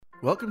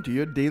Welcome to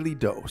your daily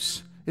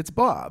dose. It's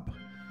Bob.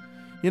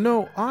 You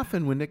know,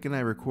 often when Nick and I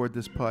record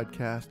this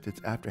podcast,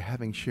 it's after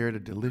having shared a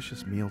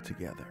delicious meal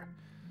together.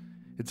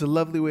 It's a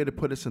lovely way to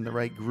put us in the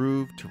right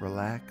groove to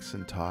relax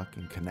and talk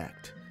and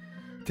connect.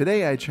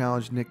 Today I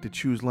challenged Nick to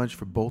choose lunch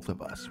for both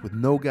of us with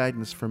no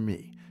guidance from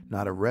me,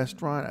 not a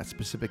restaurant, a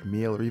specific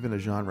meal, or even a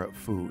genre of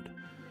food.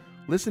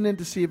 Listen in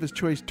to see if his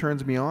choice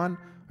turns me on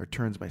or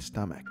turns my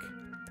stomach.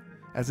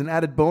 As an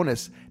added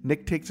bonus,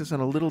 Nick takes us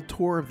on a little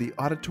tour of the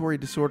auditory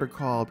disorder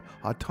called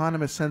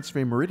Autonomous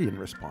Sensory Meridian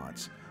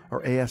Response,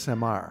 or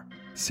ASMR.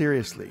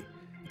 Seriously,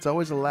 it's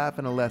always a laugh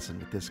and a lesson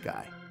with this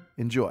guy.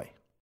 Enjoy.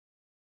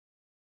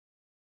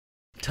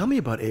 Tell me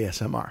about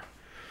ASMR.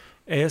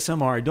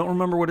 ASMR, I don't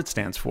remember what it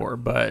stands for,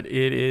 but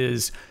it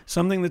is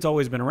something that's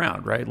always been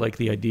around, right? Like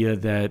the idea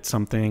that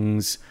some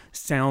things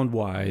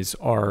sound-wise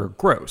are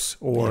gross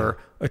or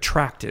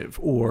attractive,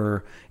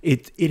 or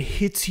it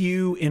hits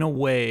you in a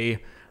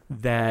way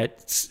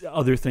that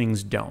other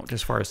things don't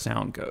as far as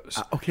sound goes.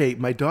 Okay,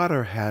 my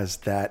daughter has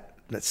that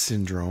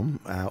syndrome,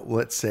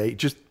 let's say,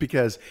 just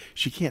because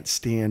she can't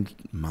stand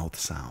mouth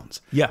sounds.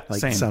 Yeah, like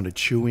same. the sound of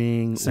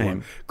chewing Same.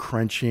 or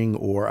crunching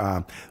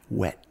or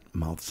wet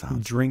mouth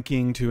sounds.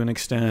 Drinking to an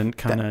extent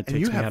kind of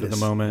takes me out of the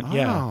moment.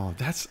 Oh,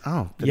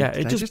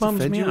 It just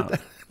bums me out.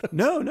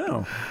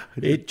 No.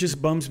 It just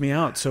bums me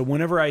out. So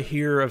whenever I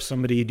hear of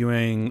somebody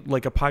doing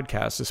like a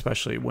podcast,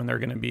 especially when they're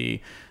going to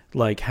be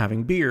like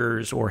having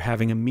beers or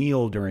having a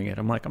meal during it,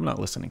 I'm like, I'm not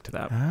listening to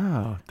that.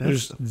 Oh,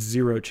 There's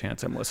zero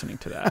chance I'm listening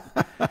to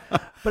that.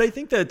 But I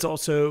think that's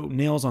also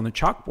nails on the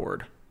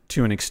chalkboard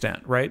to an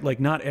extent, right?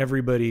 Like not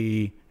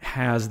everybody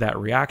has that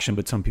reaction,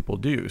 but some people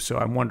do. So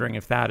I'm wondering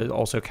if that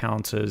also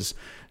counts as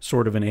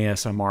sort of an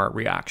ASMR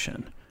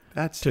reaction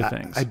to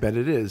things. I bet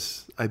it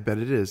is.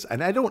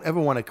 And I don't ever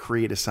want to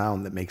create a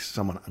sound that makes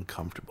someone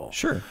uncomfortable.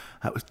 Sure.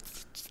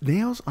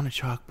 Nails on a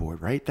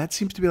chalkboard, right? That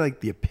seems to be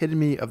like the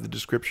epitome of the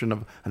description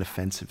of an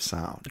offensive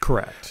sound.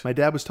 Correct. My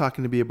dad was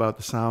talking to me about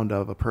the sound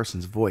of a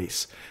person's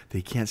voice.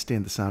 They can't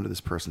stand the sound of this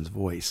person's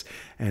voice.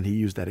 And he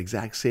used that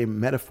exact same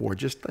metaphor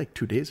just like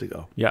 2 days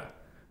ago. Yeah.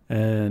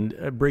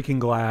 And breaking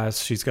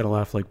glass, she's got to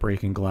laugh like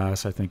breaking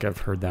glass. I think I've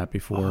heard that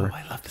before. Oh,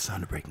 I love the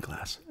sound of breaking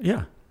glass.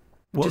 Yeah.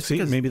 Well, Just see,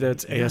 because, maybe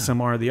that's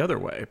ASMR the other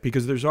way,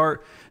 because there's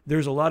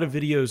a lot of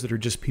videos that are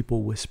just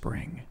people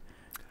whispering,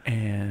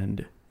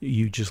 and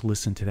you just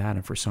listen to that,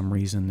 and for some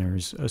reason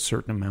there's a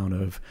certain amount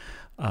of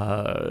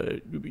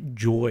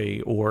joy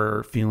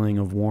or feeling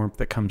of warmth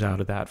that comes out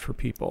of that for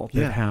people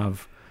that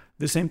have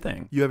the same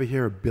thing. You ever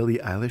hear a Billie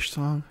Eilish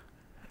song?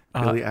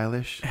 Billie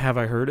Eilish? Have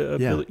I heard of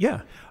Billie?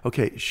 Yeah.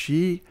 Okay,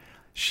 she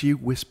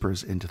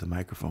whispers into the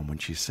microphone when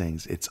she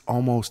sings. It's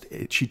almost,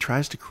 she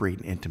tries to create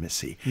an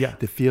intimacy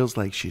that feels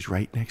like she's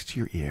right next to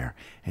your ear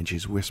and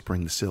she's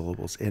whispering the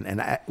syllables. And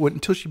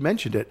until she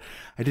mentioned it,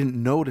 I didn't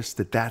notice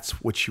that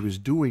that's what she was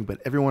doing.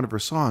 But every one of her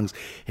songs,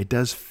 it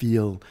does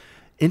feel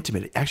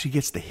intimate. It actually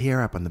gets the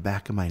hair up on the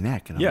back of my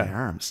neck and on my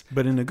arms.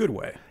 But in a good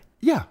way.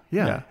 Yeah,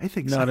 I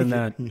think so. Not in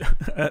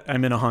that,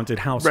 I'm in a haunted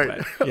house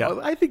way. Yeah.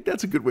 I think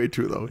that's a good way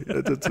too, though.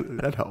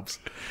 That helps.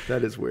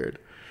 That is weird.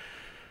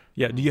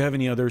 Yeah. Do you have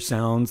any other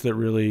sounds that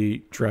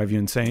really drive you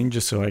insane?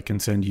 Just so I can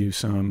send you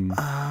some,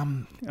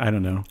 I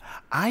don't know.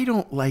 I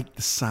don't like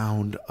the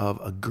sound of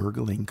a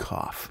gurgling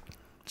cough.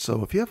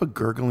 So if you have a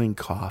gurgling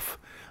cough.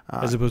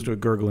 As opposed to a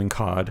gurgling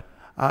cod.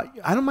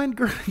 I don't mind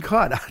gurgling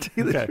cod. I'll tell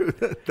you the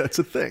truth. That's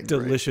a thing.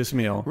 Delicious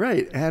meal.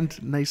 Right.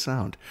 And nice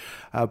sound.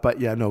 But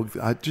yeah, no,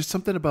 just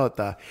something about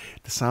the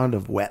sound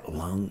of wet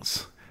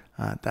lungs.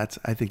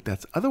 I think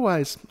that's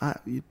otherwise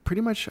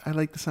pretty much I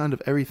like the sound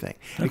of everything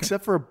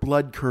except for a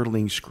blood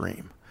curdling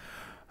scream.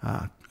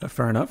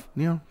 Fair enough.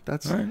 You know,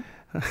 that's all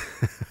right.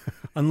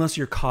 Unless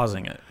you're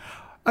causing it.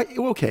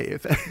 Okay.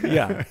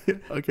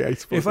 Okay. I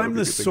suppose if I'm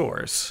the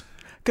source,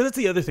 because that's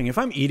the other thing. If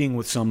I'm eating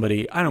with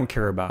somebody, I don't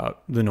care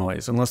about the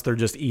noise unless they're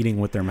just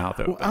eating with their mouth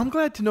open. Well, I'm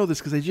glad to know this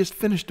because I just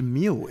finished a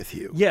meal with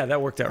you. Yeah,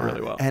 that worked out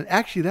really well. And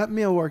actually, that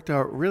meal worked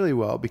out really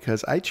well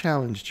because I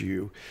challenged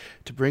you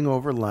to bring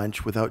over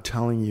lunch without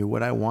telling you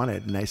what I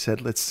wanted. And I said,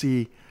 let's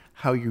see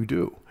how you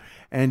do.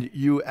 And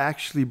you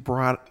actually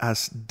brought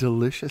us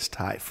delicious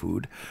Thai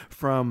food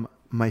from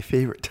my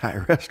favorite Thai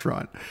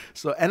restaurant.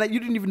 So, and you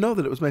didn't even know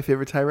that it was my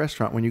favorite Thai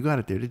restaurant when you got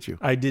it there, did you?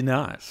 I did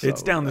not. So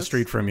it's down the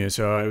street from you,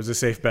 so it was a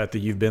safe bet that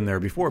you've been there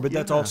before. But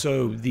that's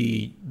also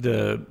the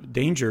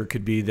danger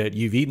could be that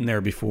you've eaten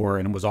there before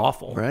and it was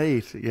awful.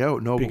 Right. Yeah.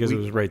 No, because it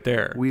was right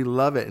there. We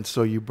love it. And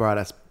so you brought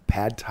us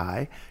pad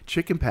thai,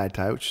 chicken pad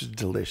thai, which is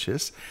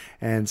delicious,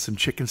 and some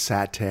chicken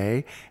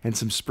satay, and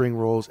some spring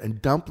rolls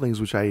and dumplings,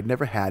 which I had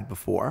never had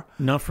before.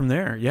 Not from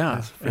there,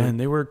 yeah. And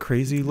they were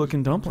crazy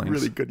looking dumplings.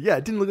 Really good. Yeah,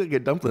 it didn't look like a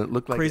dumpling. It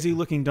looked like crazy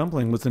looking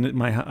dumpling was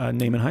my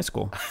name in high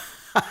school.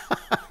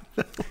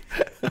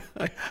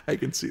 I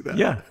can see that.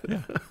 Yeah.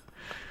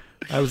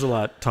 I was a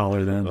lot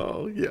taller then.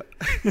 Oh yeah.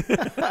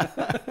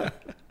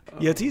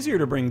 Yeah, it's easier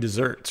to bring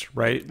desserts,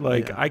 right?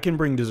 Like I can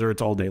bring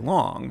desserts all day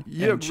long.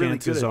 You're and really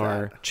good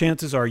at that.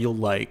 chances are you'll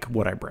like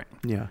what I bring.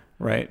 Yeah.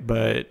 Right.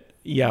 But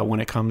yeah, when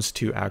it comes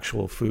to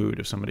actual food,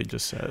 if somebody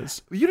just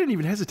says, You didn't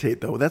even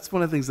hesitate, though. That's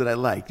one of the things that I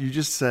liked. You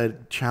just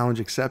said challenge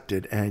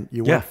accepted, and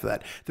you Yeah. went for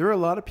that. There are a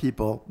lot of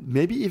people,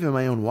 maybe even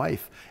my own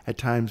wife, at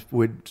times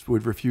would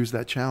refuse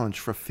that challenge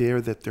for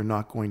fear that they're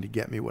not going to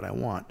get me what I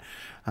want.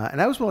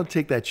 And I was willing to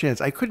take that chance.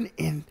 I couldn't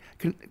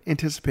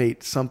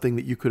anticipate something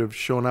that you could have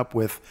shown up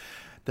with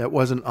that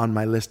wasn't on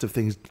my list of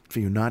things for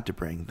you not to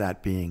bring,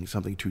 that being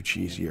something too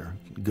cheesy or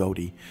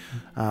goaty.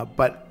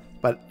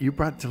 But you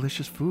brought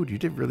delicious food. You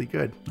did really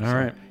good. All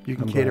right. You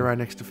can I'm cater glad. our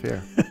next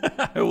affair.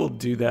 I will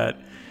do that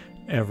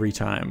every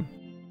time.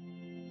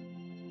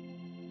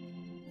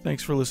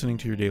 Thanks for listening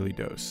to Your Daily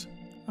Dose.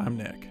 I'm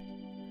Nick.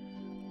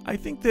 I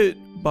think that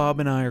Bob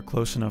and I are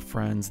close enough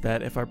friends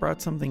that if I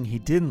brought something he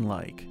didn't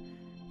like,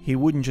 he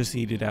wouldn't just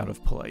eat it out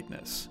of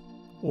politeness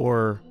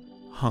or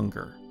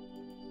hunger.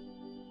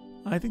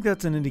 I think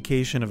that's an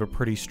indication of a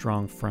pretty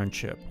strong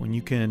friendship when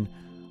you can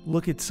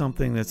look at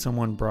something that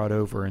someone brought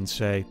over and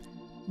say,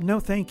 "No,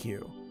 thank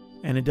you,"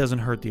 and it doesn't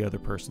hurt the other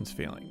person's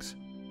feelings.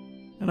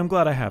 And I'm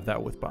glad I have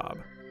that with Bob.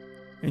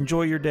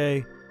 Enjoy your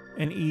day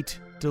and eat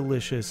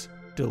delicious,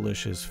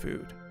 delicious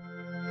food.